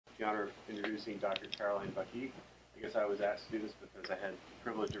the honor of introducing Dr. Caroline Buckee. I guess I was asked to do this because I had the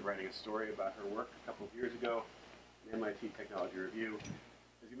privilege of writing a story about her work a couple of years ago in MIT Technology Review.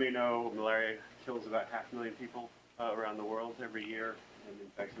 As you may know, malaria kills about 500,000 people around the world every year, and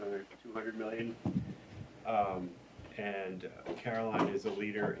infects another 200 million. Caroline is a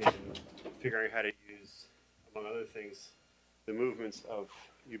leader in figuring out how to use, among other things, the movements of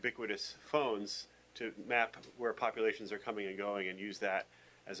ubiquitous phones to map where populations are coming and going, and use that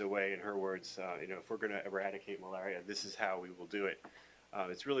as a way, in her words, if we're going to eradicate malaria, this is how we will do it.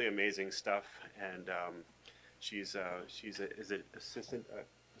 It's really amazing stuff, and she's an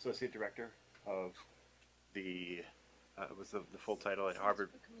associate director of the was the full title at Harvard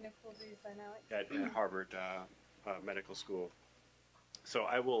Harvard Medical School. So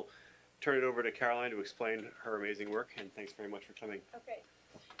I will turn it over to Caroline to explain her amazing work, and thanks very much for coming. Okay,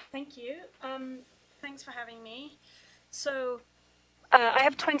 thank you. Thanks for having me. So I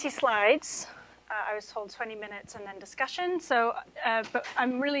have 20 slides. I was told 20 minutes and then discussion. So, but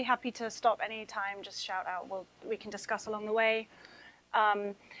I'm really happy to stop any time. Just shout out. We can discuss along the way.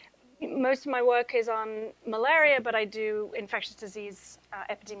 Most of my work is on malaria, but I do infectious disease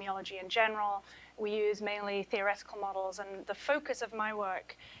epidemiology in general. We use mainly theoretical models, and the focus of my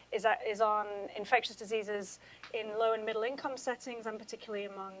work is on infectious diseases in low and middle income settings, and particularly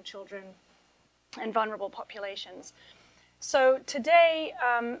among children and vulnerable populations. So today,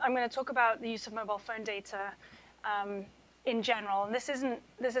 I'm going to talk about the use of mobile phone data in general. And this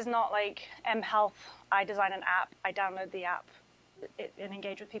is not like mHealth. I design an app, I download the app, and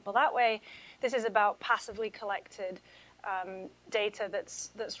engage with people that way. This is about passively collected data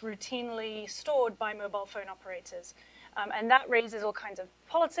that's routinely stored by mobile phone operators. And that raises all kinds of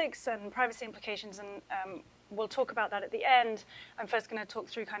politics and privacy implications, and we'll talk about that at the end. I'm first going to talk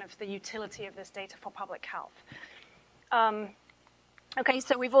through kind of the utility of this data for public health. Okay,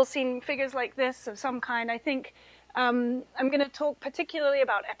 so we've all seen figures like this of some kind. I think I'm going to talk particularly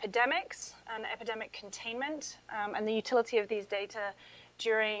about epidemics and epidemic containment, and the utility of these data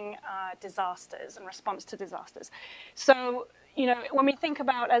during disasters and response to disasters. So, when we think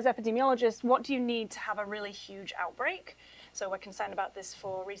about, as epidemiologists, what do you need to have a really huge outbreak? So we're concerned about this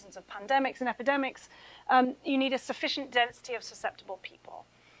for reasons of pandemics and epidemics. You need a sufficient density of susceptible people.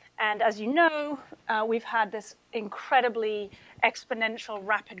 And as you know, we've had this incredibly exponential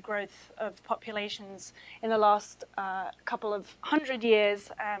rapid growth of populations in the last couple of 100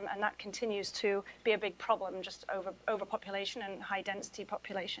 years, and that continues to be a big problem, just overpopulation and high density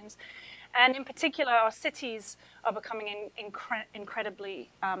populations. And in particular, our cities are becoming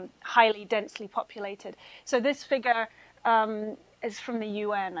incredibly highly densely populated. So this figure is from the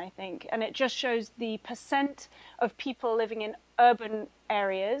UN, I think, and it just shows the percent of people living in urban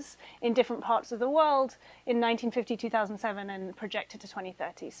areas in different parts of the world in 1950, 2007, and projected to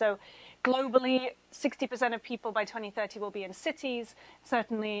 2030. So globally, 60% of people by 2030 will be in cities.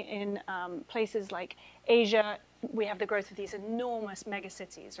 Certainly in places like Asia, we have the growth of these enormous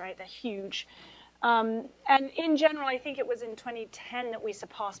megacities, right? They're huge. And in general, I think it was in 2010 that we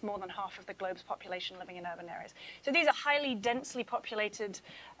surpassed more than half of the globe's population living in urban areas. So these are highly densely populated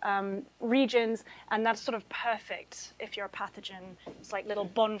regions, and that's sort of perfect if you're a pathogen. It's like little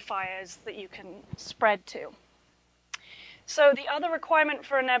bonfires that you can spread to. So the other requirement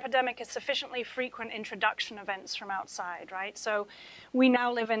for an epidemic is sufficiently frequent introduction events from outside, right? So we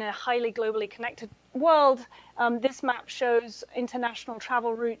now live in a highly globally connected world. This map shows international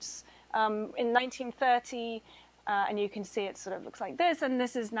travel routes in 1930, and you can see it sort of looks like this, and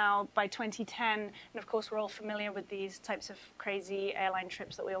this is now by 2010, and of course we're all familiar with these types of crazy airline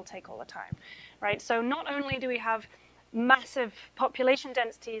trips that we all take all the time, right? So not only do we have massive population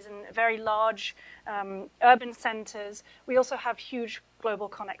densities and very large urban centers, we also have huge global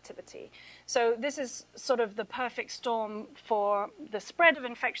connectivity. So this is sort of the perfect storm for the spread of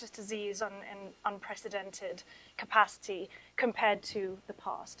infectious disease in unprecedented capacity compared to the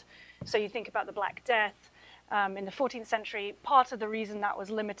past. So you think about the Black Death in the 14th century. Part of the reason that was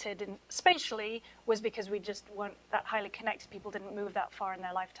limited spatially was because we just weren't that highly connected. People didn't move that far in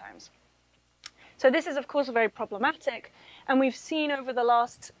their lifetimes. So this is, of course, very problematic. And we've seen over the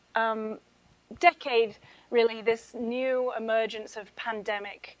last decade, really, this new emergence of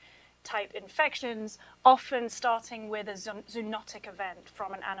pandemic-type infections, often starting with a zoonotic event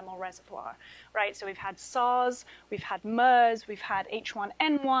from an animal reservoir, right? So we've had SARS, we've had MERS, we've had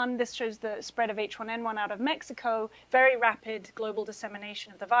H1N1. This shows the spread of H1N1 out of Mexico, very rapid global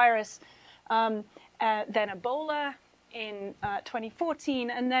dissemination of the virus. Then Ebola in 2014,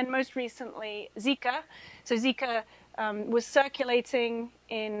 and then most recently Zika. So Zika was circulating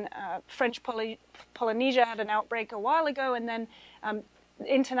in French Polynesia, had an outbreak a while ago, and then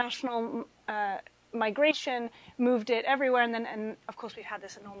international migration moved it everywhere, and of course we've had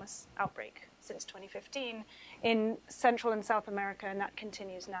this enormous outbreak since 2015 in Central and South America, and that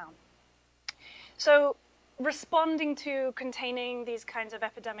continues now. So responding to containing these kinds of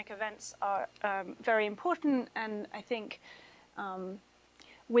epidemic events are very important, and I think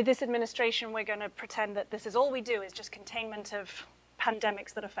with this administration we're going to pretend that this is all we do, is just containment of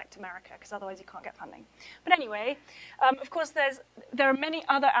pandemics that affect America, because otherwise you can't get funding. But anyway, of course there are many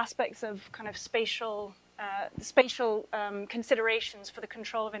other aspects of kind of spatial considerations for the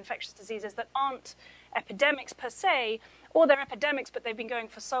control of infectious diseases that aren't epidemics per se, or they're epidemics but they've been going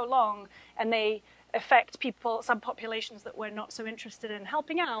for so long and they affect people, subpopulations that we're not so interested in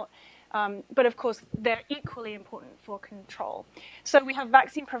helping out. But of course, they're equally important for control. So we have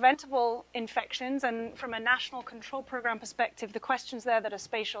vaccine-preventable infections, and from a national control program perspective, the questions there that are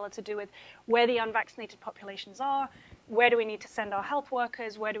spatial are to do with where the unvaccinated populations are, where do we need to send our health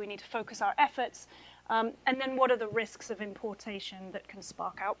workers, where do we need to focus our efforts, and then what are the risks of importation that can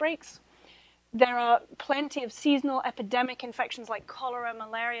spark outbreaks. There are plenty of seasonal epidemic infections like cholera,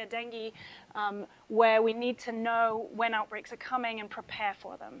 malaria, dengue, where we need to know when outbreaks are coming and prepare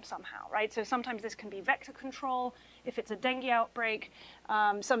for them somehow, right? So sometimes this can be vector control if it's a dengue outbreak.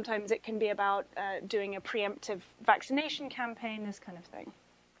 Sometimes it can be about doing a preemptive vaccination campaign, this kind of thing.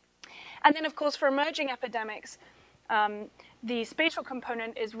 And then, of course, for emerging epidemics, the spatial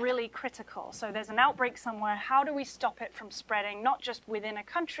component is really critical. So there's an outbreak somewhere. How do we stop it from spreading, not just within a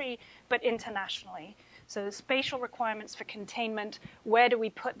country, but internationally? So the spatial requirements for containment, where do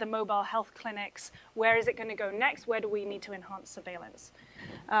we put the mobile health clinics? Where is it going to go next? Where do we need to enhance surveillance?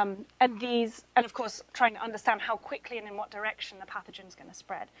 And of course, trying to understand how quickly and in what direction the pathogen is going to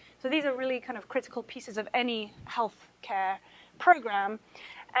spread. So these are really kind of critical pieces of any healthcare program.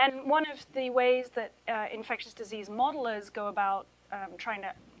 And one of the ways that infectious disease modelers go about trying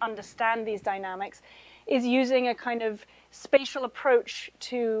to understand these dynamics is using a kind of spatial approach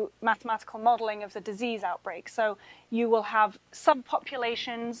to mathematical modeling of the disease outbreak. So you will have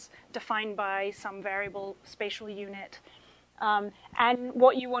subpopulations defined by some variable spatial unit. And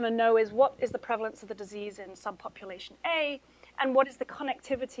what you want to know is what is the prevalence of the disease in subpopulation A, and what is the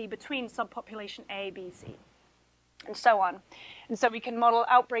connectivity between subpopulation A, B, C, and so on. And so we can model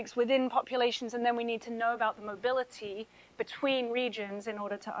outbreaks within populations, and then we need to know about the mobility between regions in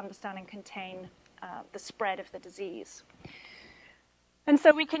order to understand and contain the spread of the disease. And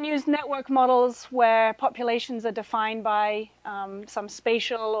so we can use network models where populations are defined by some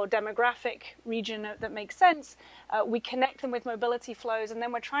spatial or demographic region that makes sense. We connect them with mobility flows, and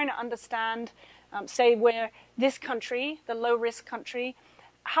then we're trying to understand, say, where this country, the low-risk country,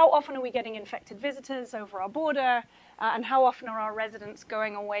 how often are we getting infected visitors over our border, and how often are our residents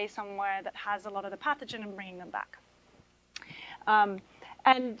going away somewhere that has a lot of the pathogen and bringing them back?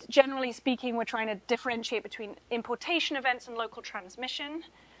 And generally speaking, we're trying to differentiate between importation events and local transmission.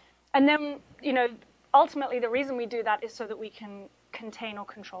 And then, ultimately the reason we do that is so that we can contain or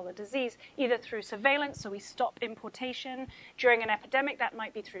control the disease, either through surveillance, so we stop importation. During an epidemic, that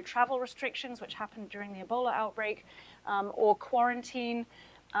might be through travel restrictions, which happened during the Ebola outbreak, or quarantine.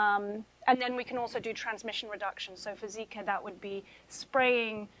 And then we can also do transmission reduction. So for Zika, that would be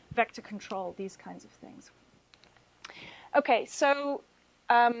spraying, vector control, these kinds of things. Okay, so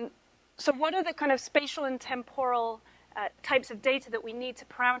what are the kind of spatial and temporal types of data that we need to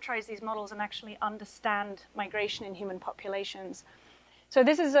parameterize these models and actually understand migration in human populations? So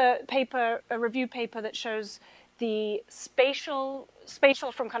this is a review paper that shows the spatial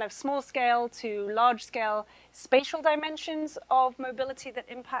from kind of small scale to large scale spatial dimensions of mobility that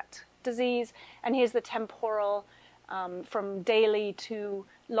impact disease. And here's the temporal from daily to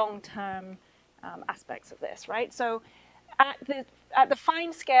long-term aspects of this, right? So at the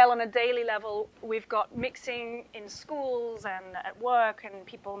fine scale on a daily level, we've got mixing in schools and at work and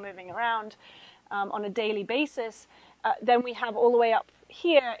people moving around on a daily basis. Then we have all the way up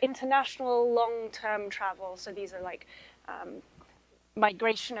here, international long-term travel. So these are like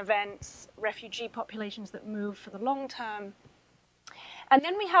migration events, refugee populations that move for the long term. And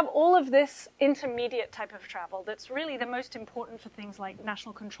then we have all of this intermediate type of travel that's really the most important for things like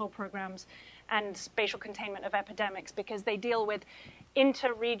national control programs and spatial containment of epidemics, because they deal with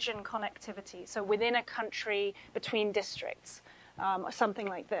inter-region connectivity, so within a country, between districts, or something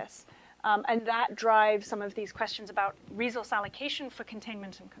like this. And that drives some of these questions about resource allocation for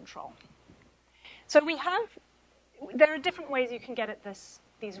containment and control. So there are different ways you can get at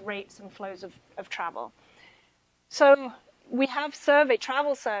these rates and flows of travel. So we have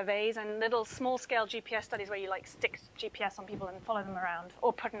travel surveys and little small-scale GPS studies where you stick GPS on people and follow them around,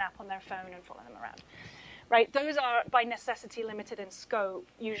 or put an app on their phone and follow them around. right? Those are by necessity limited in scope,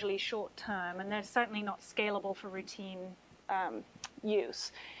 usually short term, and they're certainly not scalable for routine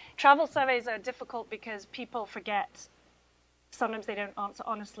use. Travel surveys are difficult because people forget. Sometimes they don't answer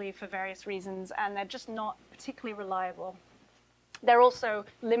honestly for various reasons, and they're just not particularly reliable. They're also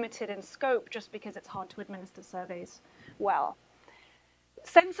limited in scope just because it's hard to administer surveys well.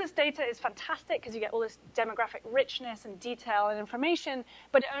 Census data is fantastic because you get all this demographic richness and detail and information,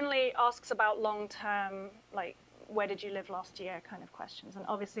 but it only asks about long-term, like, where did you live last year kind of questions. And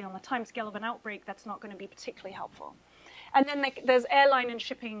obviously on the time scale of an outbreak, that's not going to be particularly helpful. And then there's airline and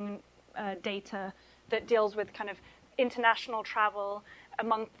shipping data that deals with kind of international travel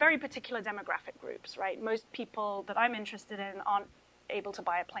among very particular demographic groups, right? Most people that I'm interested in aren't able to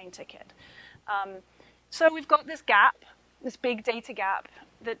buy a plane ticket. So we've got this gap, this big data gap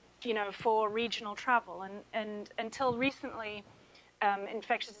that, for regional travel. And until recently,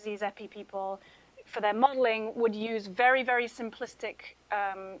 infectious disease epi people, for their modeling, would use very, very simplistic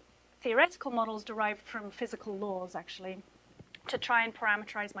theoretical models derived from physical laws, actually, to try and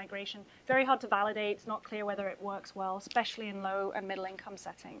parameterize migration. Very hard to validate. It's not clear whether it works well, especially in low and middle income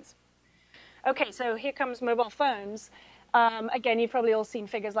settings. Okay, so here comes mobile phones. Again, you've probably all seen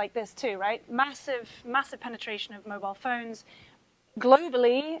figures like this too, right? Massive, massive penetration of mobile phones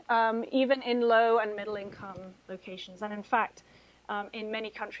globally, even in low and middle income locations. And in fact, in many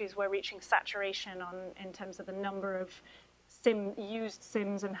countries, we're reaching saturation in terms of the number of used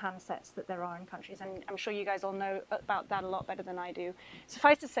SIMs and handsets that there are in countries. And I'm sure you guys all know about that a lot better than I do.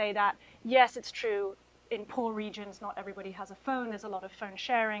 Suffice to say that, yes, it's true, in poor regions, not everybody has a phone. There's a lot of phone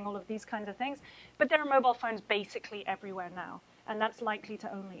sharing, all of these kinds of things. But there are mobile phones basically everywhere now. And that's likely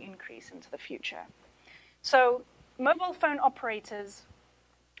to only increase into the future. So mobile phone operators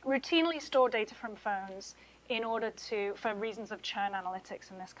routinely store data from phones in order for reasons of churn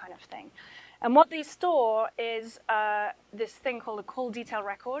analytics and this kind of thing. And what they store is this thing called a call detail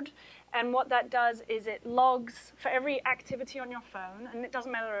record. And what that does is it logs for every activity on your phone, and it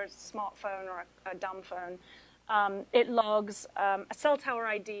doesn't matter whether it's a smartphone or a dumb phone, it logs a cell tower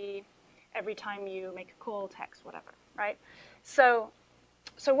ID every time you make a call, text, whatever, right? So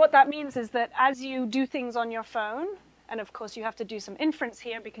what that means is that as you do things on your phone, and of course you have to do some inference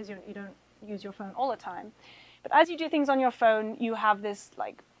here because you don't use your phone all the time, but as you do things on your phone, you have this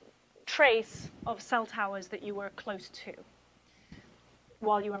like trace of cell towers that you were close to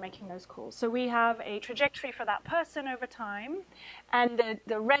while you were making those calls. So we have a trajectory for that person over time, and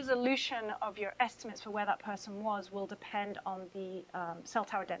the resolution of your estimates for where that person was will depend on the cell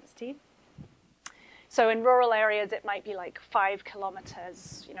tower density. So in rural areas, it might be like 5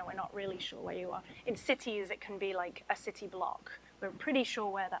 kilometers. We're not really sure where you are. In cities, it can be like a city block. We're pretty sure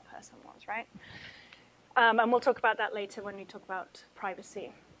where that person was, right? And we'll talk about that later when we talk about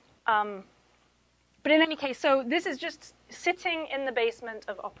privacy. But in any case, so this is just sitting in the basement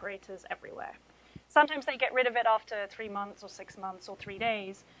of operators everywhere. Sometimes they get rid of it after 3 months or 6 months or 3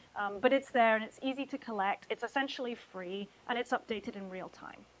 days, but it's there and it's easy to collect. It's essentially free and it's updated in real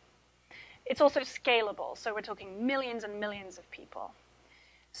time. It's also scalable, so we're talking millions and millions of people.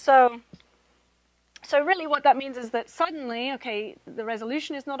 So really what that means is that suddenly, okay, the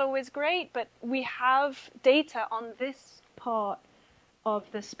resolution is not always great, but we have data on this part of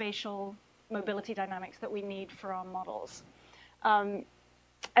the spatial mobility dynamics that we need for our models. And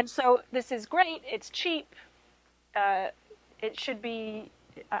so this is great, it's cheap, I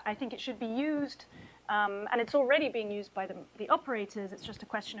think it should be used, and it's already being used by the operators. It's just a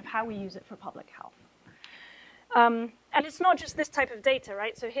question of how we use it for public health. And it's not just this type of data,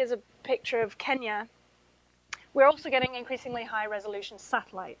 right? So here's a picture of Kenya. We're also getting increasingly high resolution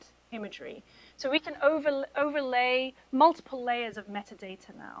satellite imagery. So we can overlay multiple layers of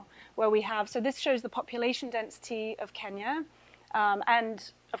metadata now, where we have, so this shows the population density of Kenya,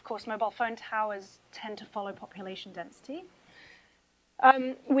 and of course mobile phone towers tend to follow population density.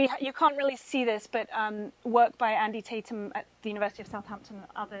 You can't really see this, but work by Andy Tatum at the University of Southampton and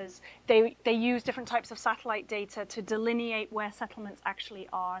others, they use different types of satellite data to delineate where settlements actually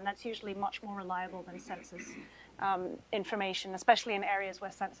are, and that's usually much more reliable than census information, especially in areas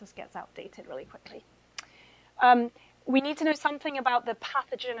where census gets outdated really quickly. We need to know something about the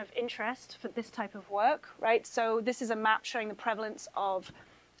pathogen of interest for this type of work, right? So this is a map showing the prevalence of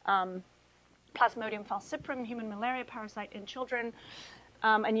Plasmodium falciparum, human malaria parasite in children.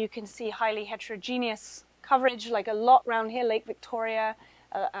 And you can see highly heterogeneous coverage, like a lot around here, Lake Victoria,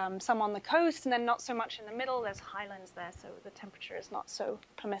 some on the coast, and then not so much in the middle. There's highlands there, so the temperature is not so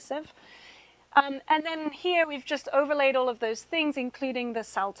permissive. And then here we've just overlaid all of those things, including the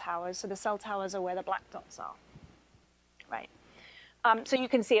cell towers. So the cell towers are where the black dots are, right? So you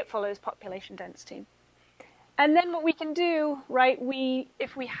can see it follows population density. And then what we can do, right,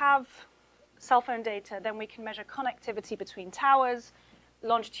 if we have cell phone data, then we can measure connectivity between towers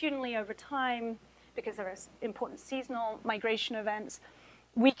longitudinally over time, because there are important seasonal migration events.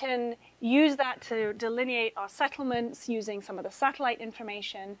 We can use that to delineate our settlements using some of the satellite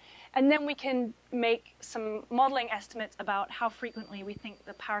information, and then we can make some modeling estimates about how frequently we think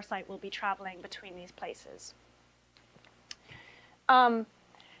the parasite will be traveling between these places.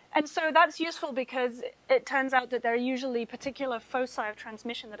 And so that's useful because it turns out that there are usually particular foci of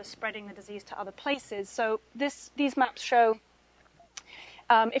transmission that are spreading the disease to other places. So these maps show,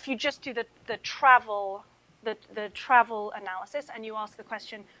 if you just do the travel analysis and you ask the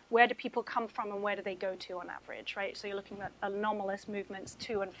question, where do people come from and where do they go to on average, right? So you're looking at anomalous movements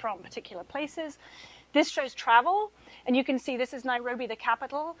to and from particular places. This shows travel, and you can see this is Nairobi, the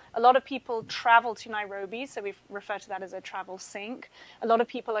capital. A lot of people travel to Nairobi, so we refer to that as a travel sink. A lot of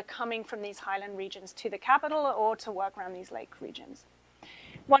people are coming from these highland regions to the capital or to work around these lake regions.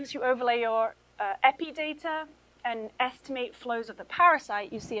 Once you overlay your epi data and estimate flows of the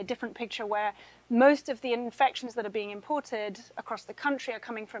parasite, you see a different picture where most of the infections that are being imported across the country are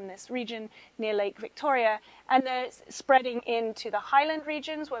coming from this region near Lake Victoria, and they're spreading into the highland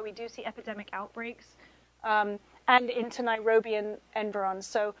regions where we do see epidemic outbreaks, and into Nairobi and environs.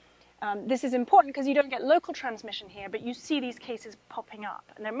 So this is important because you don't get local transmission here, but you see these cases popping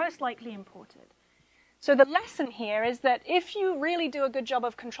up, and they're most likely imported. So the lesson here is that if you really do a good job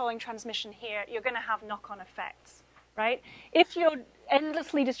of controlling transmission here, you're going to have knock-on effects, right? If you're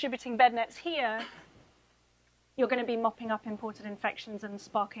endlessly distributing bed nets here, you're going to be mopping up imported infections and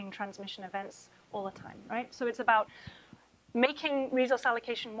sparking transmission events all the time, right? So it's about making resource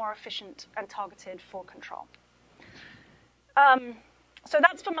allocation more efficient and targeted for control. So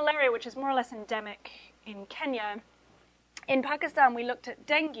that's for malaria, which is more or less endemic in Kenya. In Pakistan, we looked at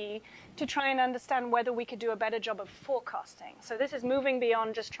dengue to try and understand whether we could do a better job of forecasting. So this is moving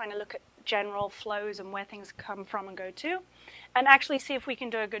beyond just trying to look at general flows and where things come from and go to, and actually see if we can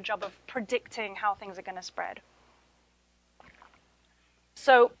do a good job of predicting how things are going to spread.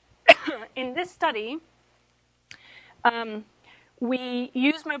 So in this study, we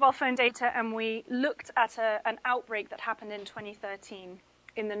used mobile phone data and we looked at an outbreak that happened in 2013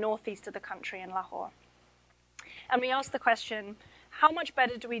 in the northeast of the country in Lahore. And we asked the question, how much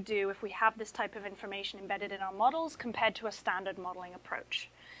better do we do if we have this type of information embedded in our models compared to a standard modeling approach?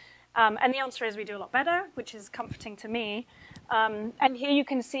 And the answer is we do a lot better, which is comforting to me. And here you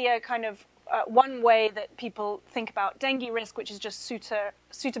can see a kind of one way that people think about dengue risk, which is just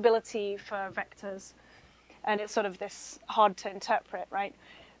suitability for vectors. And it's sort of this hard to interpret, right?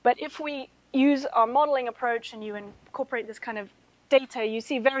 But if we use our modeling approach and you incorporate this kind of data, you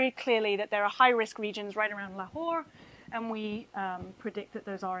see very clearly that there are high-risk regions right around Lahore, and we predict that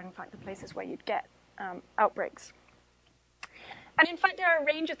those are, in fact, the places where you'd get outbreaks. And in fact, there are a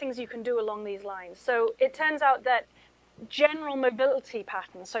range of things you can do along these lines. So it turns out that general mobility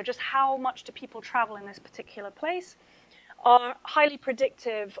patterns, so just how much do people travel in this particular place, are highly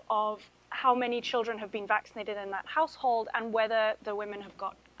predictive of how many children have been vaccinated in that household and whether the women have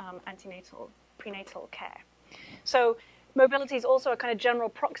got prenatal care. So mobility is also a kind of general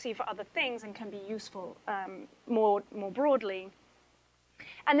proxy for other things and can be useful more broadly.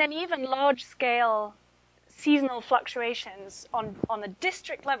 And then even large-scale seasonal fluctuations on the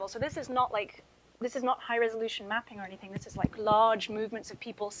district level. So this is not high-resolution mapping or anything. This is like large movements of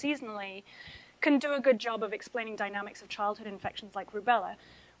people seasonally can do a good job of explaining dynamics of childhood infections like rubella,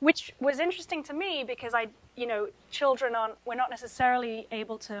 which was interesting to me because we're not necessarily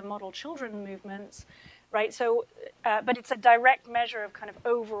able to model children movements, right? So, but it's a direct measure of kind of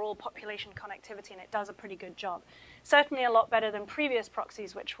overall population connectivity, and it does a pretty good job. Certainly a lot better than previous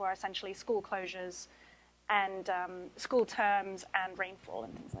proxies, which were essentially school closures and school terms and rainfall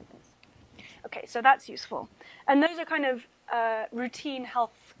and things like this. Okay, so that's useful. And those are kind of routine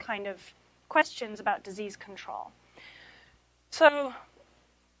health kind of questions about disease control. So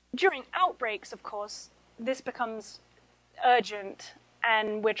during outbreaks, of course, this becomes urgent,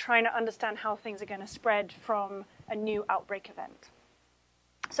 and we're trying to understand how things are going to spread from a new outbreak event.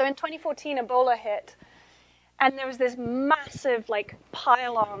 So in 2014, Ebola hit, and there was this massive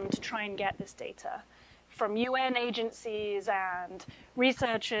pile-on to try and get this data from UN agencies and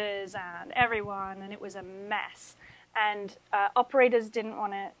researchers and everyone, and it was a mess. And operators didn't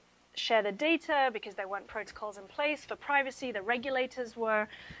want to share the data because there weren't protocols in place for privacy. The regulators were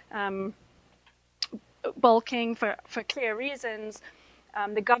balking for clear reasons.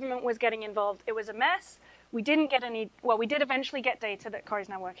 The government was getting involved. It was a mess. We didn't get we did eventually get data that Corey's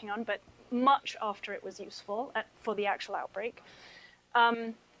now working on, but much after it was useful for the actual outbreak.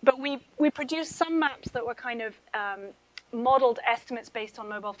 But we produced some maps that were kind of modeled estimates based on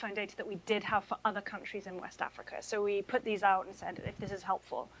mobile phone data that we did have for other countries in West Africa. So we put these out and said, if this is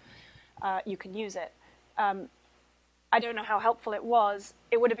helpful, you can use it. I don't know how helpful it was.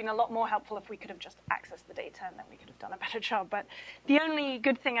 It would have been a lot more helpful if we could have just accessed the data, and then we could have done a better job. But the only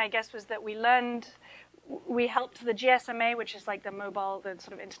good thing, I guess, was that we helped the GSMA, which is like the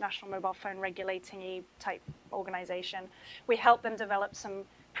sort of international mobile phone regulating type organization. We helped them develop some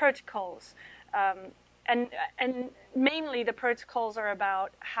protocols. And mainly the protocols are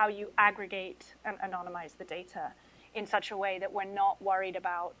about how you aggregate and anonymize the data in such a way that we're not worried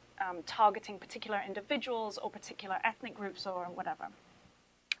about targeting particular individuals or particular ethnic groups or whatever.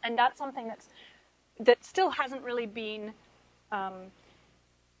 And that's something that still hasn't really been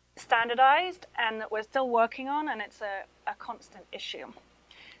standardized and that we're still working on, and it's a constant issue.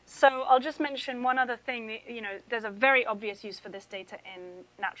 So I'll just mention one other thing. There's a very obvious use for this data in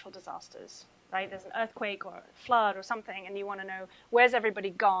natural disasters, right? There's an earthquake or a flood or something, and you want to know, where's everybody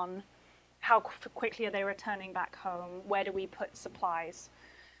gone? How quickly are they returning back home? Where do we put supplies?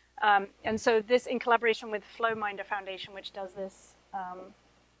 And so this, in collaboration with Flowminder Foundation, which does this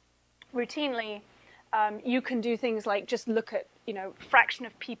routinely, you can do things like just look at, fraction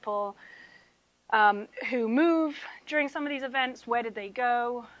of people who move during some of these events. Where did they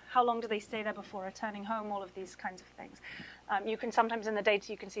go? How long do they stay there before returning home? All of these kinds of things. You can sometimes in the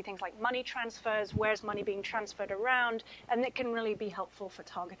data, you can see things like money transfers, where's money being transferred around, and it can really be helpful for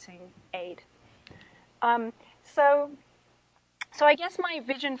targeting aid. So I guess my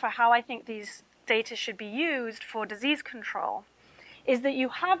vision for how I think these data should be used for disease control is that you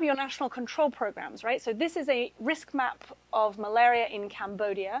have your national control programs, right? So this is a risk map of malaria in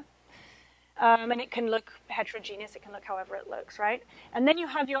Cambodia. And it can look heterogeneous, it can look however it looks, right? And then you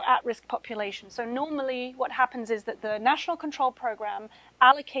have your at-risk population. So normally what happens is that the National Control Program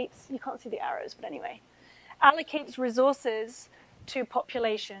allocates, you can't see the arrows, but anyway, allocates resources to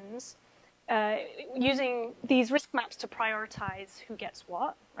populations using these risk maps to prioritize who gets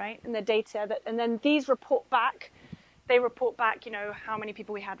what, right? And the data and then these report back. They report back, how many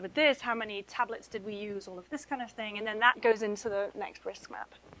people we had with this, how many tablets did we use, all of this kind of thing, and then that goes into the next risk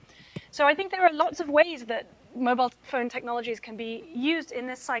map. So I think there are lots of ways that mobile phone technologies can be used in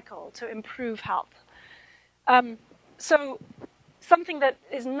this cycle to improve health. So something that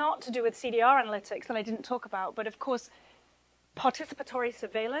is not to do with CDR analytics that I didn't talk about, but of course, participatory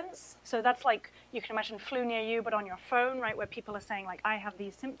surveillance. So that's like, you can imagine flu near you, but on your phone, right, where people are saying, like, I have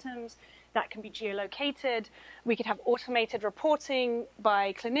these symptoms. That can be geolocated. We could have automated reporting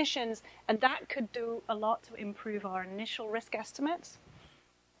by clinicians, and that could do a lot to improve our initial risk estimates.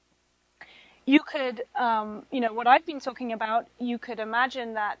 You could, what I've been talking about, you could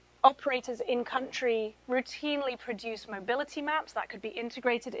imagine that operators in country routinely produce mobility maps that could be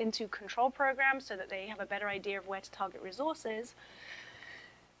integrated into control programs so that they have a better idea of where to target resources.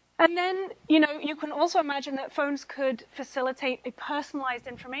 And then, you can also imagine that phones could facilitate a personalized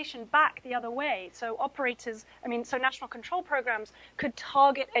information back the other way. So national control programs could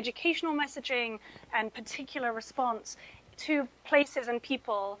target educational messaging and particular response to places and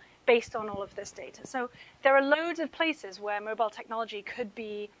people based on all of this data. So there are loads of places where mobile technology could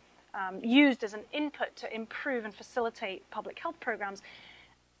be used as an input to improve and facilitate public health programs.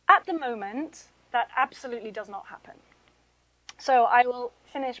 At the moment, that absolutely does not happen. So I will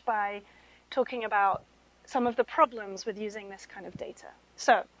finish by talking about some of the problems with using this kind of data.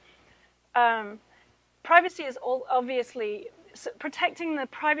 So privacy is obviously, protecting the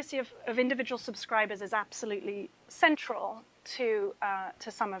privacy of individual subscribers is absolutely central to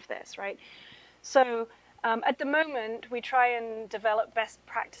some of this, right? So at the moment, we try and develop best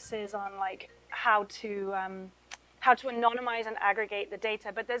practices on like how to anonymize and aggregate the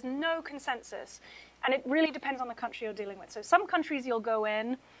data, but there's no consensus. And it really depends on the country you're dealing with. So some countries you'll go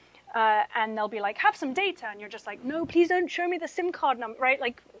in and they'll be like, have some data. And you're just like, no, please don't show me the SIM card number, right?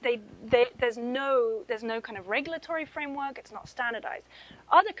 Like there's no kind of regulatory framework. It's not standardized.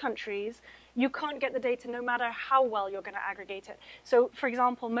 Other countries, you can't get the data no matter how well you're going to aggregate it. So for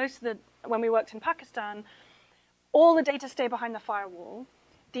example, when we worked in Pakistan, all the data stay behind the firewall.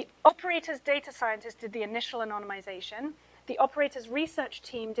 The operator's data scientist did the initial anonymization. The operator's research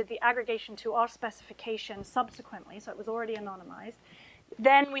team did the aggregation to our specification subsequently, so it was already anonymized.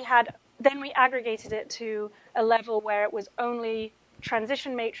 Then we aggregated it to a level where it was only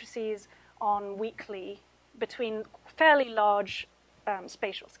transition matrices on weekly between fairly large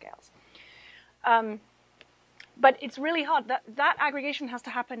spatial scales. But it's really hard. That aggregation has to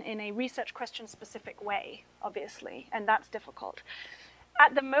happen in a research question-specific way, obviously, and that's difficult.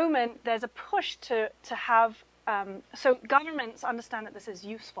 At the moment, there's a push to have so governments understand that this is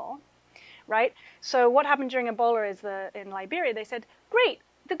useful, right? So what happened during Ebola is in Liberia, they said, great,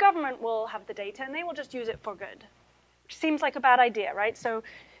 the government will have the data and they will just use it for good, which seems like a bad idea, right? So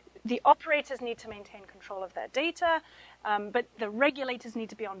the operators need to maintain control of their data, but the regulators need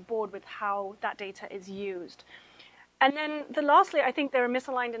to be on board with how that data is used. And then lastly, I think there are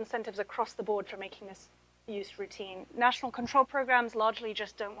misaligned incentives across the board for making this use routine. National control programs largely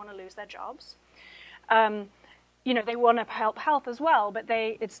just don't want to lose their jobs. They want to help health as well, but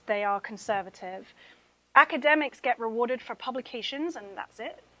they are conservative. Academics get rewarded for publications, and that's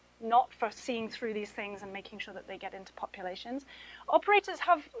it, not for seeing through these things and making sure that they get into populations. Operators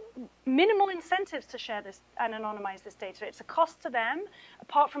have minimal incentives to share this and anonymize this data. It's a cost to them.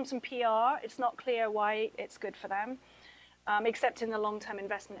 Apart from some PR, it's not clear why it's good for them, except in the long-term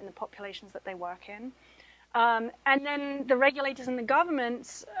investment in the populations that they work in. And then the regulators and the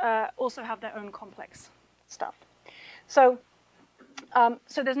governments also have their own complex stuff. So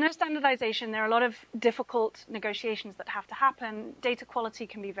there's no standardization. There are a lot of difficult negotiations that have to happen. Data quality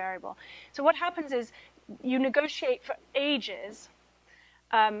can be variable. So what happens is you negotiate for ages,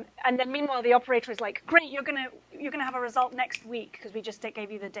 and then meanwhile the operator is like, great, you're gonna have a result next week because we just gave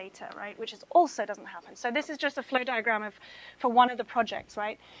you the data, right? Which also doesn't happen. So this is just a flow diagram for one of the projects,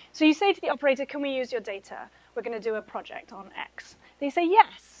 right? So you say to the operator, can we use your data? We're going to do a project on X. They say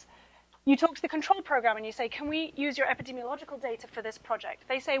yes. You talk to the control program and you say, can we use your epidemiological data for this project?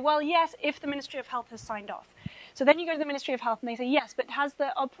 They say, well, yes, if the Ministry of Health has signed off. So then you go to the Ministry of Health and they say, yes, but has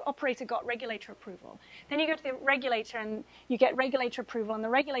the operator got regulator approval? Then you go to the regulator and you get regulator approval, and the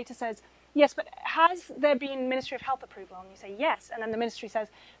regulator says, yes, but has there been Ministry of Health approval? And you say, yes. And then the ministry says,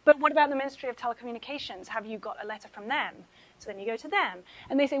 but what about the Ministry of Telecommunications? Have you got a letter from them? So then you go to them.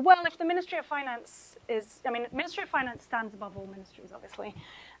 And they say, well, if the Ministry of Finance Ministry of Finance stands above all ministries, obviously.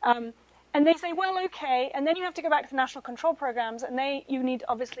 And they say, well, okay. And then you have to go back to the national control programs, and you need,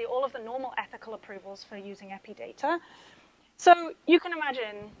 obviously, all of the normal ethical approvals for using epi data. So you can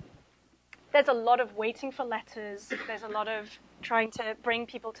imagine there's a lot of waiting for letters. There's a lot of trying to bring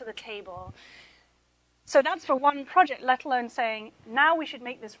people to the table. So that's for one project, let alone saying, now we should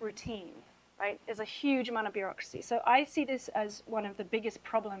make this routine, right? There's a huge amount of bureaucracy. So I see this as one of the biggest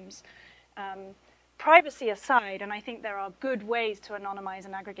problems, privacy aside, and I think there are good ways to anonymize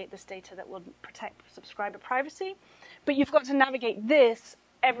and aggregate this data that will protect subscriber privacy, but you've got to navigate this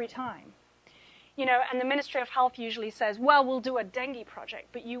every time. And the Ministry of Health usually says, well, we'll do a dengue project,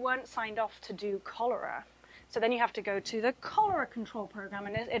 but you weren't signed off to do cholera. So then you have to go to the cholera control program,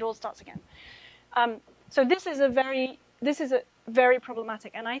 and it all starts again. So this is a very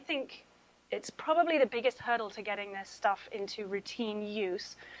problematic, and I think it's probably the biggest hurdle to getting this stuff into routine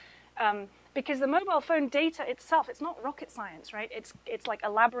use, because the mobile phone data itself, it's not rocket science, right? It's like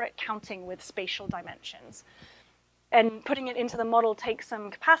elaborate counting with spatial dimensions. And putting it into the model takes some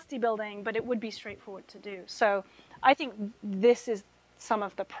capacity building, but it would be straightforward to do. So I think this is some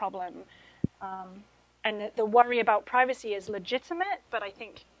of the problem. And the worry about privacy is legitimate, but I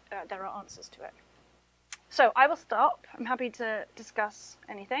think there are answers to it. So I will stop. I'm happy to discuss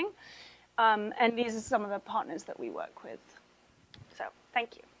anything. And these are some of the partners that we work with. So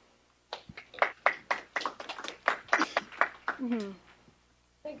thank you. Mm-hmm.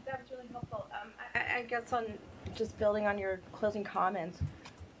 I think that was really helpful. I guess on just building on your closing comments,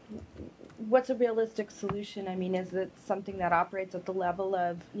 what's a realistic solution? I mean, is it something that operates at the level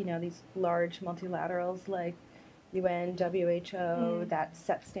of, these large multilaterals like UN, WHO that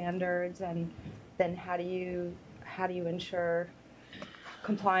set standards, and then how do you ensure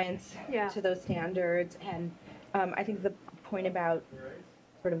compliance to those standards? And I think the point about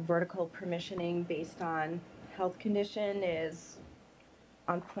sort of vertical permissioning based on health condition is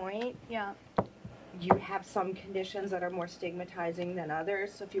on point. Yeah. You have some conditions that are more stigmatizing than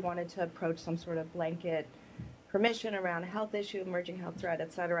others. So if you wanted to approach some sort of blanket permission around a health issue, emerging health threat,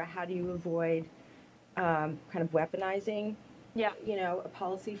 et cetera, how do you avoid kind of weaponizing, a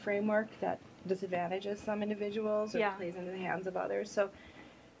policy framework that disadvantages some individuals or plays into the hands of others? So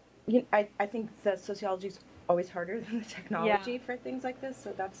I think the sociology is always harder than the technology for things like this.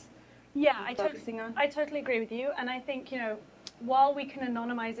 So that's I totally agree with you. And I think, while we can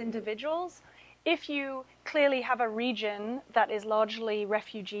anonymize individuals, if you clearly have a region that is largely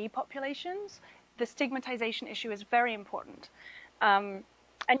refugee populations, the stigmatization issue is very important. And,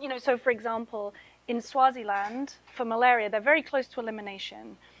 so for example, in Swaziland, for malaria, they're very close to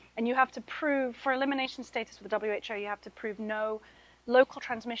elimination. And you have to prove, for elimination status with the WHO, you have to prove no local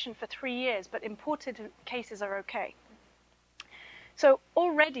transmission for 3 years, but imported cases are okay. So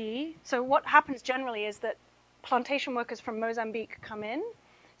what happens generally is that plantation workers from Mozambique come in,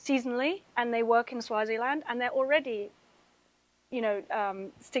 seasonally, and they work in Swaziland, and they're already,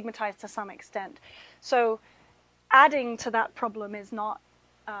 stigmatized to some extent. So adding to that problem is not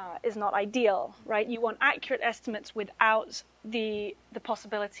ideal, right? You want accurate estimates without the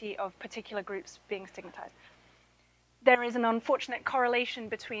possibility of particular groups being stigmatized. There is an unfortunate correlation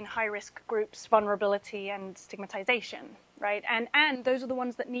between high-risk groups' vulnerability and stigmatization, right? And those are the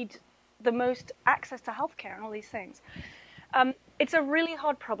ones that need the most access to healthcare and all these things. It's a really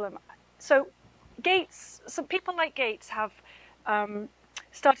hard problem. So people like Gates have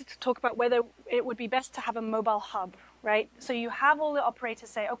started to talk about whether it would be best to have a mobile hub, right? So you have all the operators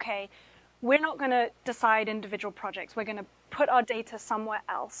say, okay, we're not going to decide individual projects. We're going to put our data somewhere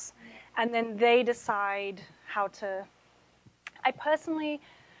else. And then they decide how to. I personally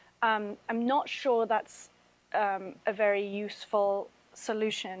am not sure that's a very useful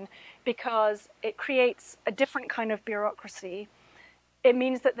solution, because it creates a different kind of bureaucracy. It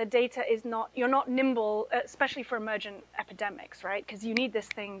means that the data is you're not nimble, especially for emergent epidemics, right? Because you need this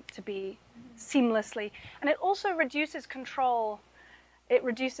thing to be seamlessly. And it also reduces control. It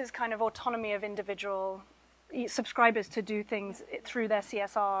reduces kind of autonomy of individual subscribers to do things through their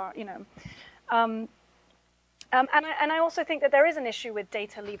CSR, And I also think that there is an issue with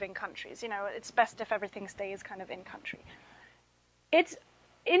data leaving countries. It's best if everything stays kind of in country. It's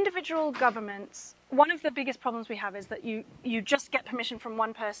individual governments. One of the biggest problems we have is that you just get permission from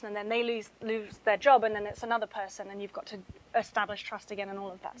one person, and then they lose their job, and then it's another person, and you've got to establish trust again and all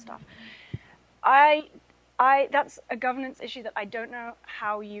of that stuff. That's a governance issue that I don't know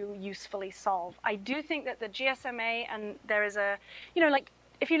how you usefully solve. I do think that the GSMA, and there is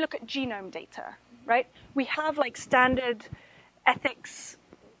if you look at genome data, right? We have standard ethics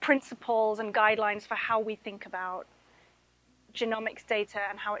principles and guidelines for how we think about genomics data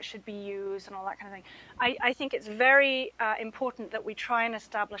and how it should be used and all that kind of thing. I think it's very important that we try and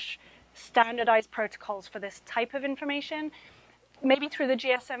establish standardized protocols for this type of information, maybe through the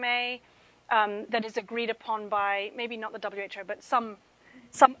GSMA, that is agreed upon by maybe not the WHO, but some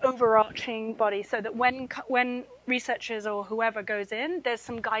overarching body, so that when researchers or whoever goes in, there's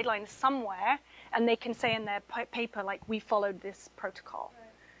some guidelines somewhere, and they can say in their paper, we followed this protocol. Right.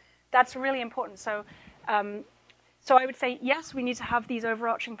 That's really important. So I would say, yes, we need to have these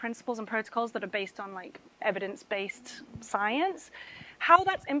overarching principles and protocols that are based on evidence-based science. How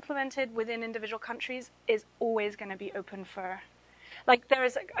that's implemented within individual countries is always going to be open for. There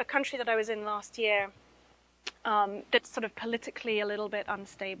is a country that I was in last year that's sort of politically a little bit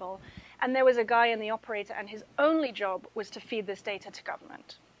unstable. And there was a guy in the operator, and his only job was to feed this data to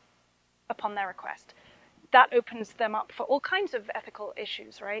government upon their request. That opens them up for all kinds of ethical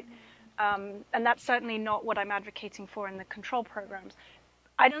issues, right? And that's certainly not what I'm advocating for in the control programs.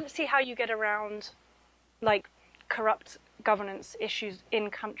 I don't see how you get around corrupt governance issues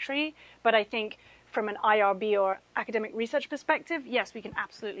in country, but I think from an IRB or academic research perspective, yes, we can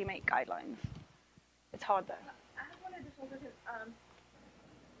absolutely make guidelines. It's hard though. I have one additional question.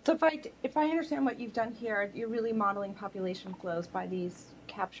 So if I understand what you've done here, you're really modeling population flows by these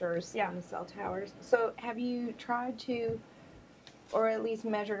captures in the cell towers. So have you tried to, or at least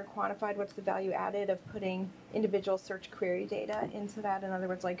measured or quantified, what's the value added of putting individual search query data into that? In other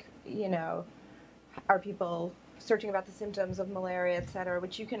words, are people searching about the symptoms of malaria, et cetera,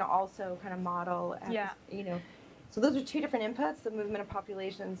 which you can also kind of model as, So those are two different inputs, the movement of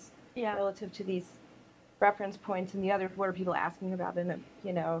populations relative to these reference points, and the other, what are people asking about, and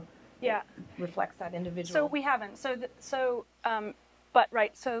it reflects that individual. So we haven't. So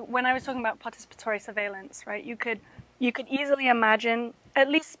when I was talking about participatory surveillance, right, you could easily imagine, at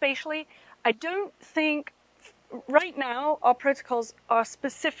least spatially, I don't think right now our protocols are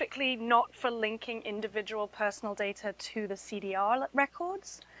specifically not for linking individual personal data to the CDR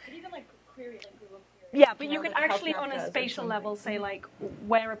records. But even query, Google query. Yeah, but you can actually on a spatial level say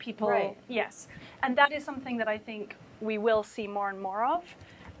where are people? Right. Yes, and that is something that I think we will see more and more of.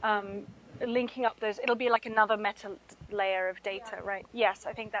 Linking up those, it'll be another meta layer of data, right? Yes,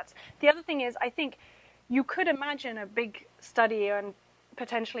 I think that's. The other thing is, I think you could imagine a big study and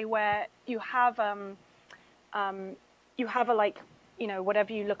potentially where you have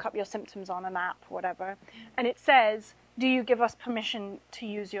whatever you look up your symptoms on an app, whatever, and it says, do you give us permission to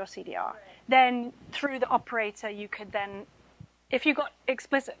use your CDR? Right. Then through the operator, you could then, if you got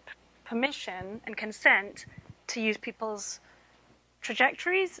explicit permission and consent to use people's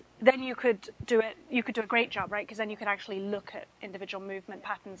trajectories, then you could do it. You could do a great job, right? Because then you could actually look at individual movement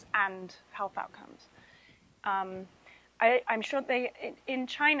patterns and health outcomes. I'm sure in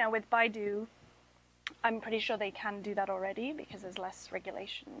China with Baidu, I'm pretty sure they can do that already because there's less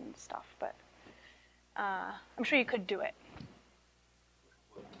regulation and stuff. But I'm sure you could do it.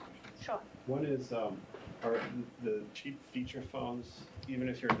 Sure. One is, are the cheap feature phones, even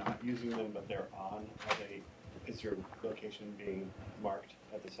if you're not using them but they're on, is your location being marked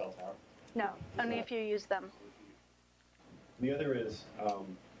at the cell tower? No, only if you use them. The other is,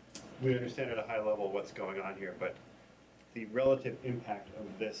 we understand at a high level what's going on here, but the relative impact of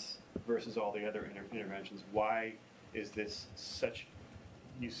this versus all the other interventions, why is this such,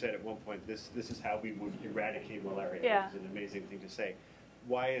 you said at one point, this is how we would eradicate malaria, Yeah. which is an amazing thing to say.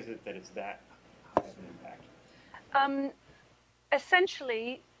 Why is it that it's that high of an impact?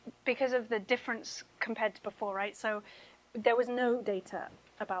 Essentially, because of the difference compared to before, right? So there was no data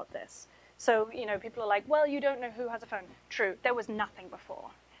about this. So, people are like, well, you don't know who has a phone. True, there was nothing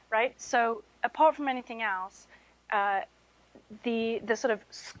before, right? So apart from anything else, the sort of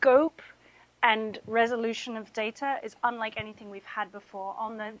scope and resolution of data is unlike anything we've had before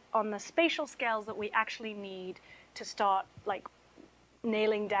on the spatial scales that we actually need to start like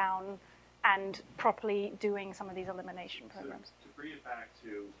nailing down and properly doing some of these elimination programs. So to bring it back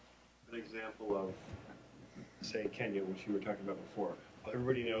to an example of, say, Kenya, which you were talking about before,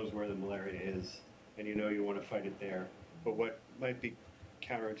 everybody knows where the malaria is, and you want to fight it there. But what might be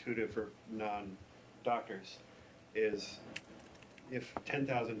counterintuitive for non-doctors is if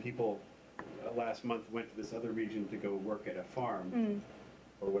 10,000 people last month went to this other region to go work at a farm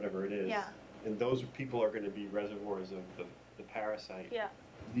or whatever it is, Yeah. and those people are going to be reservoirs of the parasite. Yeah.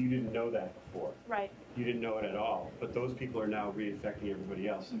 You didn't know that before. Right. You didn't know it at all. But those people are now reinfecting everybody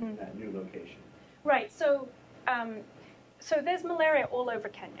else in that new location. Right. So, so there's malaria all over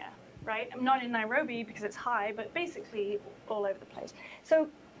Kenya, right? Not in Nairobi because it's high, but basically all over the place. So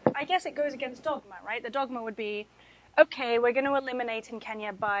I guess it goes against dogma, right? The dogma would be, okay, we're going to eliminate in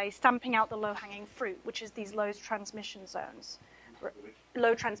Kenya by stamping out the low-hanging fruit, which is these low transmission zones.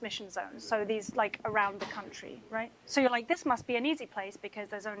 Low transmission zones, so these like around the country, right? So you're like, this must be an easy place because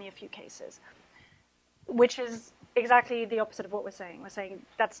there's only a few cases, which is exactly the opposite of what we're saying. We're saying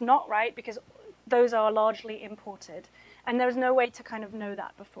that's not right because those are largely imported, and there's no way to kind of know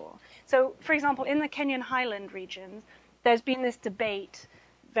that before. So, for example, in the Kenyan highland regions, there's been this debate,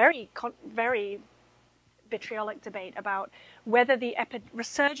 very vitriolic debate about whether the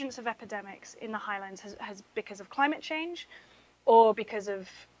resurgence of epidemics in the highlands has because of climate change or because of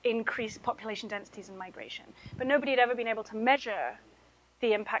increased population densities and migration. But nobody had ever been able to measure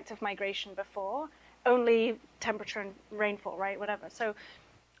the impact of migration before, only temperature and rainfall, right, whatever. So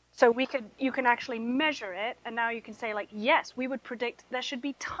you can actually measure it, and now you can say, like, yes, we would predict there should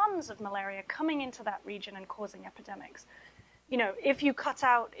be tons of malaria coming into that region and causing epidemics. If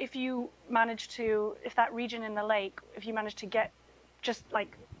that region in the lake, if you manage to get just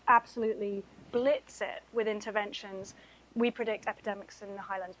like absolutely blitz it with interventions, we predict epidemics in the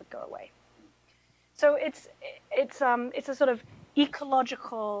highlands would go away. So it's a sort of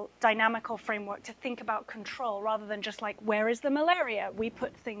ecological, dynamical framework to think about control rather than just like, where is the malaria? We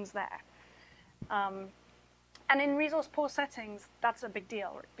put things there. And in resource-poor settings, that's a big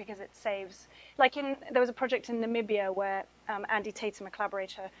deal because it saves. There was a project in Namibia where Andy Tatum, a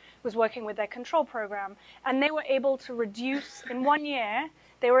collaborator, was working with their control program, and they were able to reduce, in 1 year,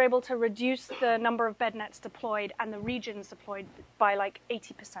 they were able to reduce the number of bed nets deployed and the regions deployed by like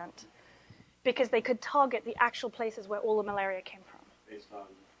 80%, because they could target the actual places where all the malaria came from,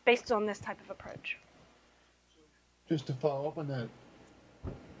 based on this type of approach. Just to follow up on that,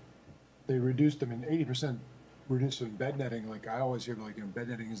 they reduced them in 80%. Reducing bed netting, like I always hear, bed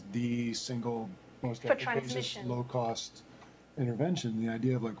netting is the single most efficacious, low-cost intervention. The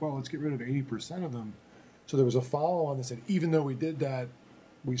idea of let's get rid of 80% of them. So there was a follow-on that said, even though we did that,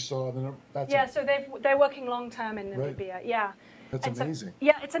 we saw the number. So they're working long-term in Namibia. Right. Yeah, that's amazing.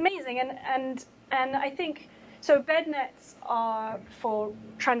 So, it's amazing, and I think so. Bed nets are for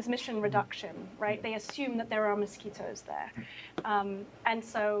transmission reduction, right? They assume that there are mosquitoes there, and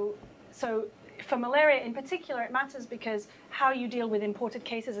so. For malaria in particular, it matters because how you deal with imported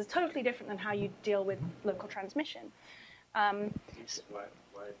cases is totally different than how you deal with local transmission. Why is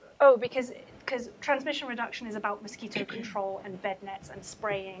that? Oh, because transmission reduction is about mosquito control and bed nets and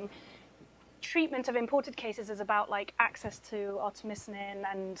spraying. Treatment of imported cases is about access to artemisinin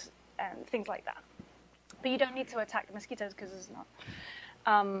and things like that. But you don't need to attack the mosquitoes because it's not.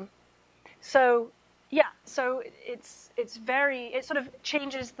 So it sort of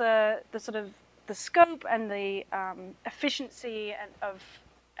changes the sort of the scope and the efficiency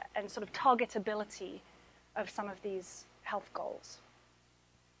and sort of targetability of some of these health goals.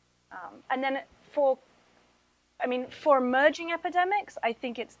 And then for emerging epidemics, I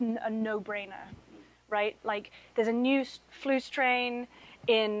think it's a no-brainer, right? There's a new flu strain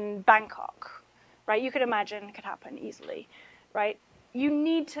in Bangkok, right? You could imagine it could happen easily, right? you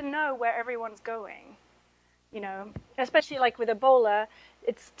need to know where everyone's going. Especially like with Ebola,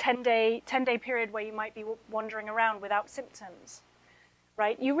 it's 10-day period where you might be wandering around without symptoms,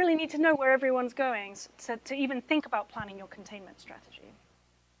 right? You really need to know where everyone's going to even think about planning your containment strategy.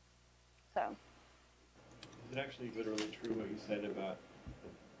 So. Is it actually literally true what you said about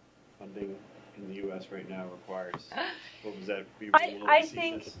funding in the U.S. right now requires? What was that? I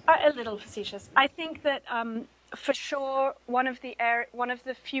think a little facetious. I think that for sure one of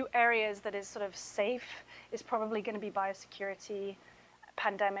the few areas that is sort of safe is probably going to be biosecurity,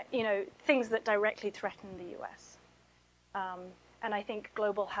 pandemic. Things that directly threaten the U.S. And I think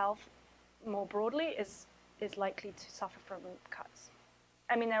global health, more broadly, is likely to suffer from cuts.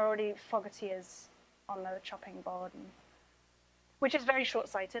 I mean, they're already Fogarty on the chopping board, which is very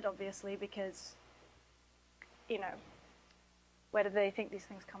short-sighted, obviously, because, where do they think these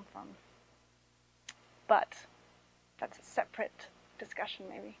things come from? But that's a separate discussion,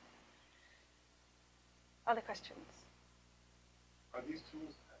 maybe. Other questions? Are these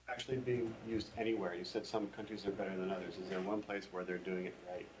tools actually being used anywhere? You said some countries are better than others. Is there one place where they're doing it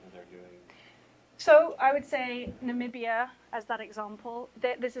right, and they're doing... So I would say Namibia, as that example,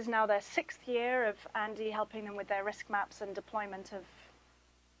 this is now their 6th year of Andy helping them with their risk maps and deployment of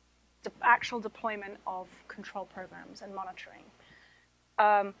actual deployment of control programs and monitoring.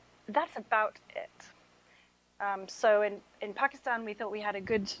 That's about it. So in Pakistan, we thought we had a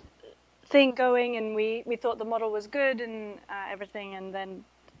good thing going, and we thought the model was good and everything, and then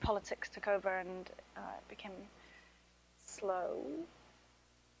politics took over and it became slow.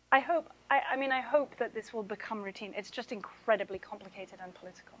 I hope that this will become routine. It's just incredibly complicated and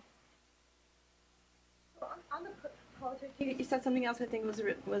political. Well, on the politics, you said something else I think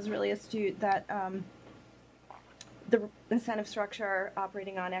was really astute, that the incentive structure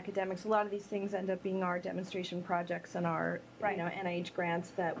operating on academics, a lot of these things end up being our demonstration projects and our NIH grants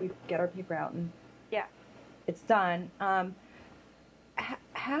that we get our paper out and it's done.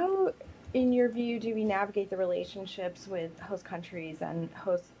 How, in your view, do we navigate the relationships with host countries and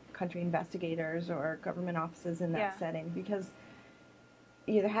host country investigators or government offices in that setting? Because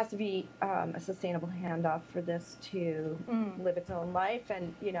there has to be a sustainable handoff for this to live its own life,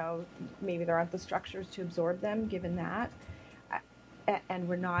 and maybe there aren't the structures to absorb them given that, and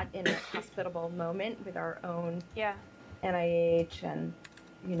we're not in a hospitable moment with our own NIH and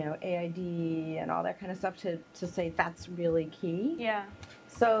AID and all that kind of stuff to say that's really key.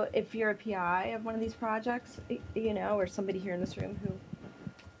 So if you're a PI of one of these projects, or somebody here in this room who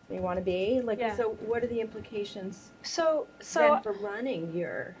may want to be, so what are the implications then for running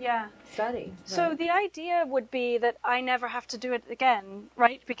your study? So the idea would be that I never have to do it again,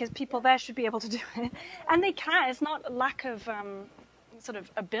 right? Because people there should be able to do it. And they can. It's not a lack of sort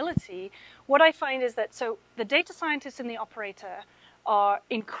of ability. What I find is that, so the data scientists and the operator are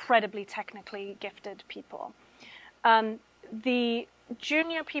incredibly technically gifted people. The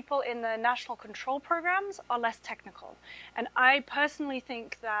junior people in the national control programs are less technical. And I personally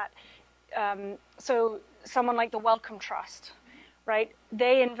think that, so someone like the Wellcome Trust, right?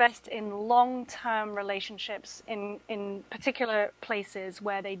 They invest in long-term relationships in particular places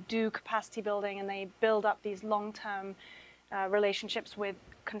where they do capacity building, and they build up these long-term relationships with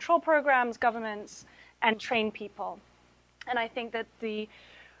control programs, governments, and train people. And I think that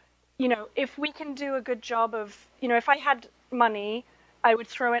if we can do a good job of, if I had money, I would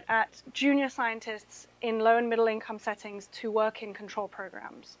throw it at junior scientists in low and middle income settings to work in control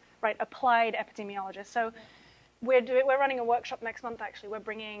programs, right? Applied epidemiologists. So we're running a workshop next month, actually.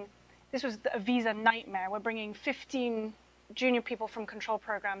 This was a visa nightmare. We're bringing 15 junior people from control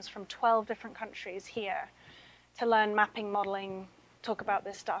programs from 12 different countries here to learn mapping, modeling, talk about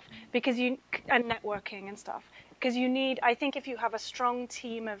this stuff, and networking and stuff. Because I think if you have a strong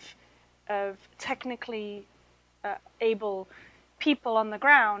team of technically able people on the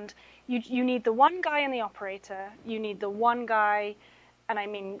ground, you need the one guy in the operator, you need the one guy, and I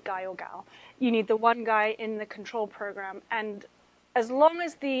mean guy or gal, you need the one guy in the control program, and as long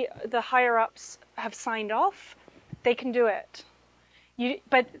as the higher ups have signed off, they can do it.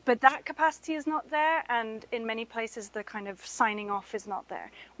 But that capacity is not there, and in many places the kind of signing off is not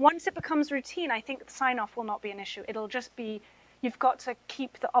there. Once it becomes routine, I think the sign off will not be an issue. It'll just be, you've got to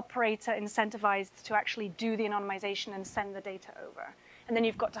keep the operator incentivized to actually do the anonymization and send the data over. And then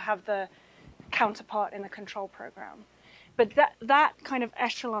you've got to have the counterpart in the control program. But that kind of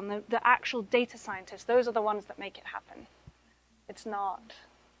echelon, the actual data scientists, those are the ones that make it happen. It's not.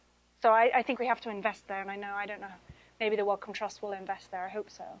 So I think we have to invest there, and I don't know, maybe the Wellcome Trust will invest there. I hope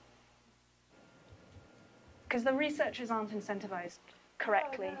so. Because the researchers aren't incentivized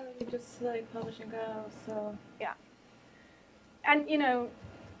correctly. You just publish and go, so... Yeah. and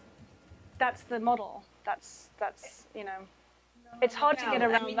that's the model. That's it's hard to get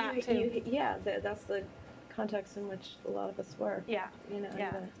around that too. That's the context in which a lot of us work. Yeah. You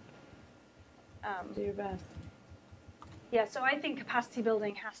do your best. Yeah, so I think capacity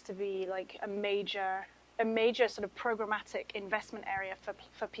building has to be like a major sort of programmatic investment area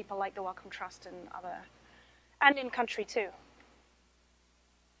for people like the Wellcome Trust and in country too.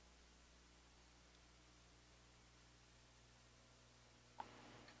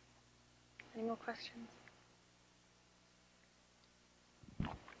 Any more questions? So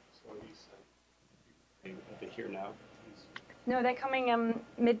are these are they here now? No, they're coming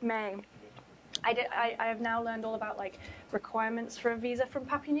mid-May. I have now learned all about like requirements for a visa from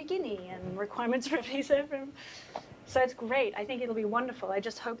Papua New Guinea and requirements for a visa from. So it's great. I think it'll be wonderful. I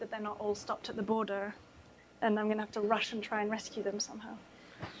just hope that they're not all stopped at the border, and I'm gonna have to rush and try and rescue them somehow.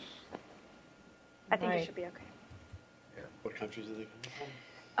 I think it should be okay. Yeah. What countries are they coming from?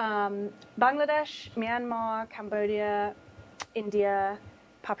 Bangladesh, Myanmar, Cambodia, India,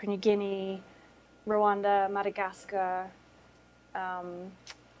 Papua New Guinea, Rwanda, Madagascar.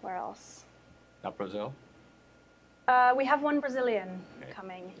 Where else? Not Brazil? We have one Brazilian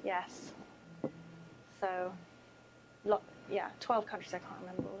coming, yes. So, 12 countries, I can't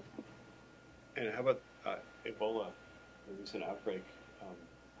remember all of them. And how about Ebola, the recent outbreak,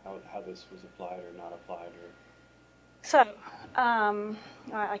 how this was applied or not applied? So,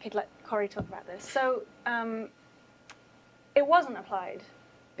 I could let Corey talk about this. So, it wasn't applied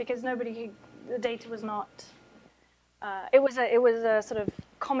because the data was not, it was a sort of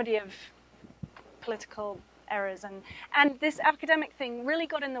comedy of political errors, and this academic thing really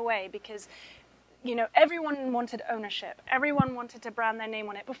got in the way because everyone wanted ownership, everyone wanted to brand their name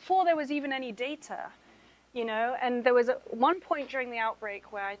on it before there was even any data, and there was one point during the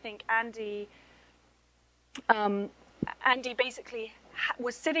outbreak where I think Andy basically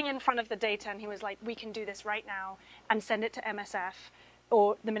was sitting in front of the data and he was like, we can do this right now and send it to MSF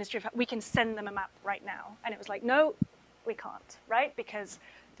or the Ministry of Health. We can send them a map right now. And it was like, no, we can't, right? Because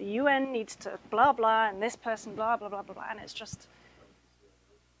the UN needs to blah, blah, and this person blah, blah, blah, blah, blah. And it's just,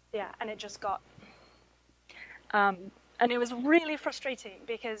 and it just got, and it was really frustrating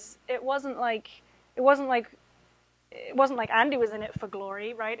because it wasn't like Andy was in it for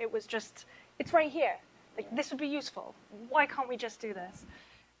glory, right? It was just, it's right here. Like, this would be useful. Why can't we just do this?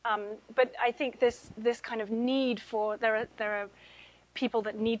 But I think this kind of need for, there are people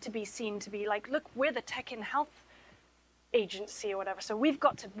that need to be seen to be like, look, we're the tech in health agency or whatever, so we've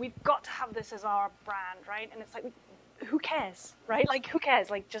got to have this as our brand, right? And it's like, who cares, right? Like, who cares?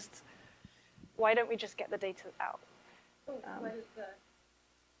 Like, just why don't we just get the data out? What is the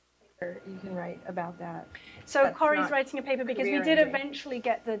paper you can write about that? So Corey's writing a paper because we did eventually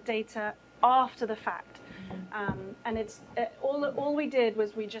get the data after the fact, and it's all we did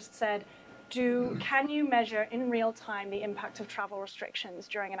was we just said, can you measure in real time the impact of travel restrictions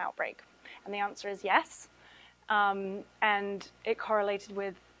during an outbreak? And the answer is yes. And it correlated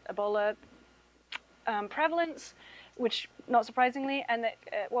with Ebola prevalence, which, not surprisingly, and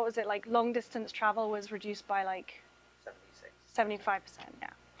what was it, like long distance travel was reduced by like 75%, yeah.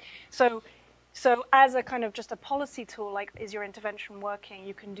 So as a kind of just a policy tool, like, is your intervention working?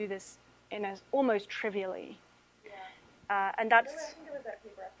 You can do this almost trivially. Yeah. And that's. I think it was that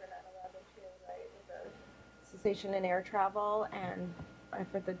paper after 9/11 too, right? With the cessation in air travel and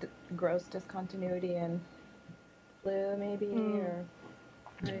for the gross discontinuity in flu, maybe, or.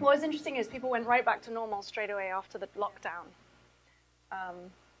 Right. What was interesting is people went right back to normal straight away after the lockdown.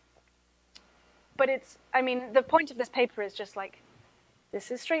 But the point of this paper is just like,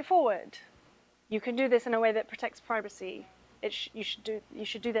 this is straightforward. You can do this in a way that protects privacy. You should do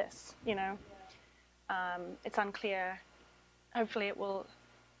this. It's unclear. Hopefully, it will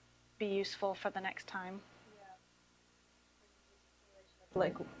be useful for the next time.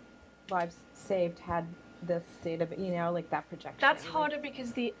 Like, lives saved had this data, like that projection. That's harder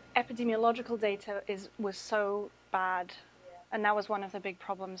because the epidemiological data was so bad, and that was one of the big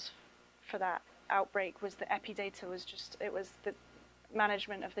problems for that outbreak. Was the epi data was the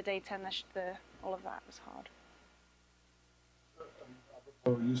management of the data and all of that was hard.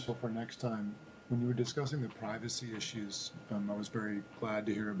 Useful for next time. When you were discussing the privacy issues, I was very glad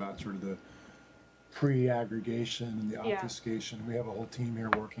to hear about sort of the pre-aggregation and the obfuscation. We have a whole team here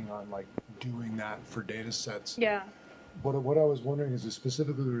working on like doing that for data sets. Yeah. What I was wondering is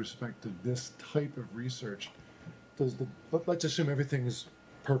specifically with respect to this type of research, let's assume everything is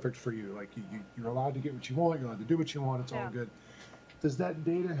perfect for you. Like you're allowed to get what you want, you're allowed to do what you want, it's all good. Does that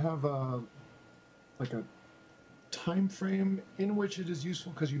data have a time frame in which it is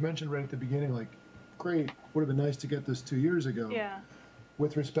useful? Because you mentioned right at the beginning, like great. Would have been nice to get this 2 years ago. Yeah.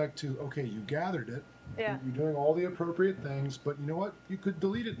 With respect to, okay, you gathered it. Yeah. You're doing all the appropriate things, but you know what? You could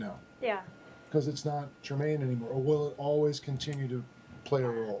delete it now. Yeah. Because it's not germane anymore. Or will it always continue to play a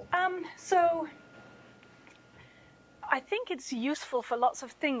role? So I think it's useful for lots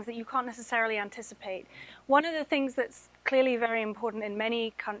of things that you can't necessarily anticipate. One of the things that's clearly very important in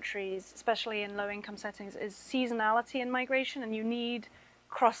many countries, especially in low-income settings, is seasonality in migration, and you need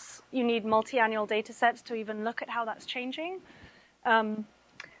multi-annual data sets to even look at how that's changing.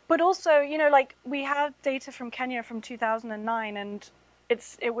 But also, like we have data from Kenya from 2009, and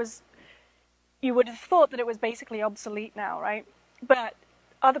you would have thought that it was basically obsolete now, right? But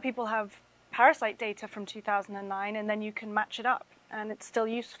other people have parasite data from 2009, and then you can match it up, and it's still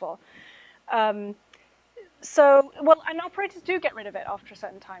useful. And operators do get rid of it after a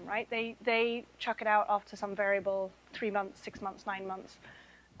certain time, right? They chuck it out after some variable, 3 months, 6 months, 9 months.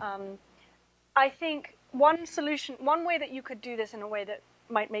 I think one way that you could do this in a way that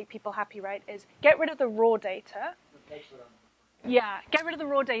might make people happy, right, is get rid of the raw data. Yeah, get rid of the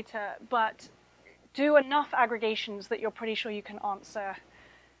raw data, but do enough aggregations that you're pretty sure you can answer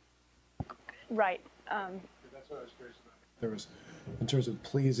right. That's what I was curious about. There was, in terms of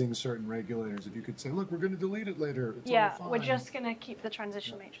pleasing certain regulators, if you could say, look, we're going to delete it later. It's all fine. We're just going to keep the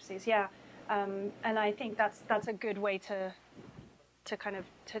transition matrices. Yeah, and I think that's a good way to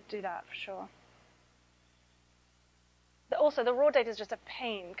do that for sure. Also, the raw data is just a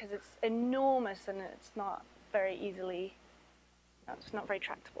pain because it's enormous and it's not very easily, it's not very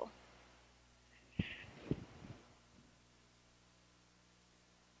tractable.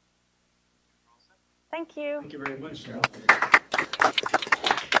 Thank you. Thank you very much.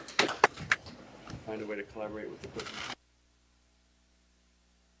 Find a way to collaborate with the equipment.